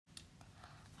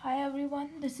Hi everyone,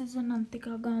 this is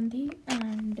Anantika Gandhi,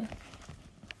 and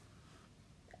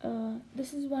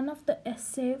this is one of the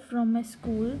essay from my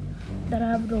school that I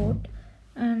have wrote,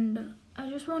 and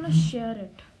I just want to share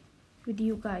it with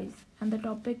you guys. And the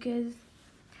topic is,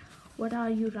 what are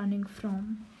you running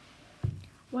from?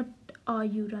 What are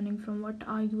you running from? What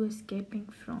are you escaping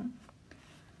from?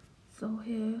 So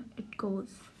here it goes.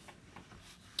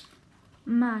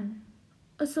 Man,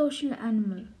 a social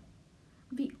animal.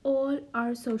 We all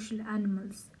are social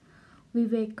animals. We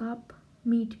wake up,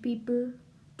 meet people,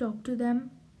 talk to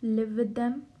them, live with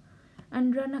them,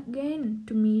 and run again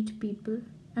to meet people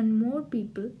and more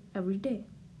people every day.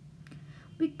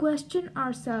 We question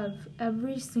ourselves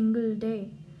every single day.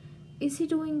 Is he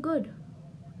doing good?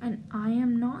 And I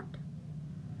am not?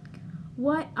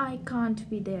 Why I can't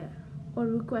be there? Or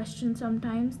we question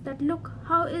sometimes that look,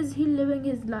 how is he living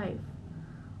his life?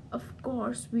 Of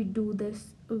course we do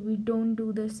this. We don't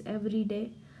do this every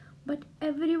day, but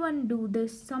everyone do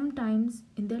this sometimes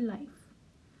in their life.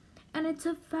 And it's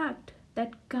a fact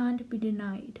that can't be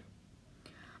denied.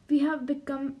 We have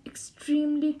become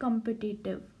extremely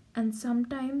competitive, and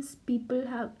sometimes people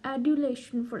have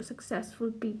adulation for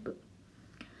successful people.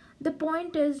 The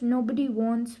point is, nobody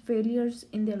wants failures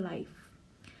in their life.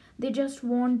 They just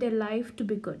want their life to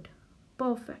be good,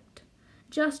 perfect.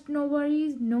 Just no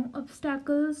worries, no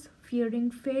obstacles,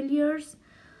 fearing failures,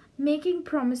 making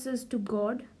promises to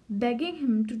God, begging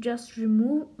Him to just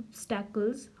remove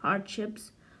obstacles,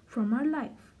 hardships from our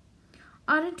life.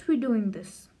 Aren't we doing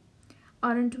this?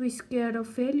 Aren't we scared of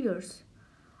failures?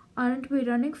 Aren't we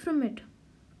running from it?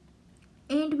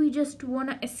 Ain't we just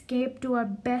wanna escape to our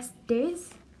best days?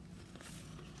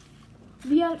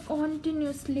 We are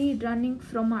continuously running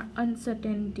from our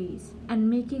uncertainties and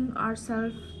making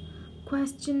ourselves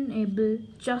questionable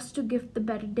just to give the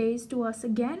better days to us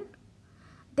again.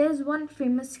 There's one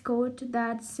famous quote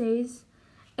that says,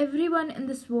 everyone in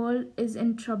this world is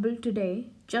in trouble today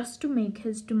just to make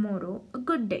his tomorrow a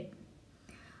good day.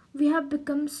 We have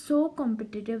become so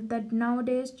competitive that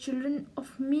nowadays children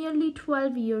of merely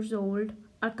 12 years old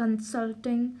are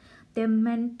consulting their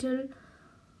mental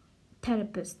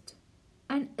therapist.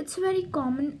 And it's very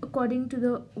common according to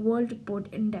the World Report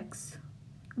Index.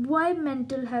 Why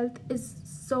mental health is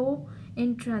so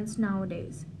in trends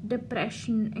nowadays?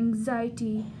 Depression,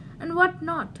 anxiety, and what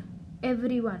not?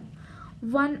 Everyone.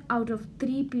 1 out of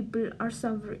 3 people are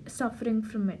suffering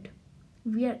from it.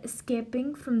 We are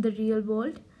escaping from the real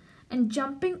world and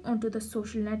jumping onto the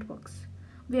social networks,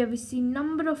 where we see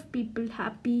number of people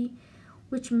happy,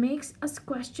 which makes us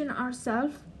question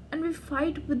ourselves, and we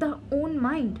fight with our own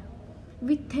mind.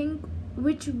 We think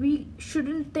which we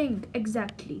shouldn't think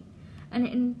exactly, and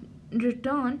in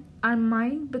return, our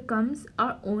mind becomes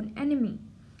our own enemy,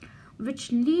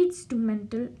 which leads to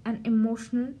mental and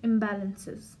emotional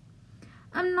imbalances.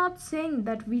 I'm not saying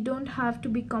that we don't have to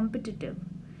be competitive.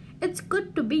 It's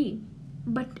good to be,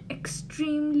 but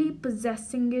extremely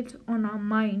possessing it on our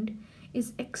mind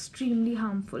is extremely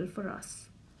harmful for us.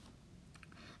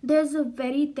 There's a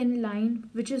very thin line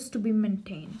which is to be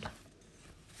maintained.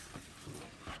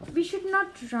 We should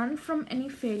not run from any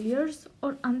failures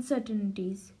or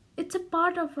uncertainties. It's a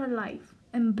part of our life.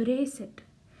 Embrace it.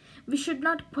 We should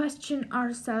not question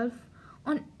ourselves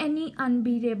on any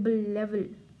unbearable level.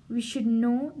 We should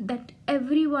know that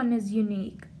everyone is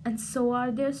unique and so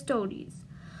are their stories.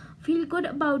 Feel good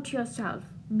about yourself.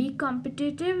 Be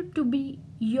competitive to be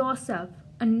yourself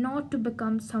and not to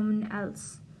become someone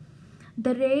else.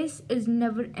 The race is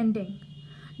never ending.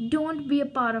 Don't be a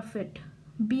part of it.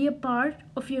 Be a part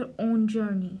of your own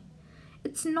journey.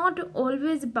 It's not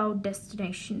always about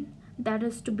destination that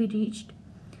is to be reached,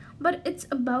 but it's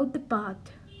about the path.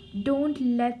 Don't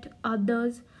let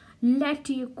others let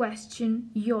you question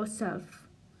yourself.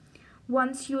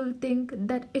 Once you'll think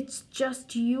that it's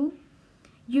just you,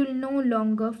 you'll no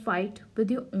longer fight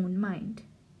with your own mind.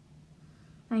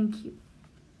 Thank you.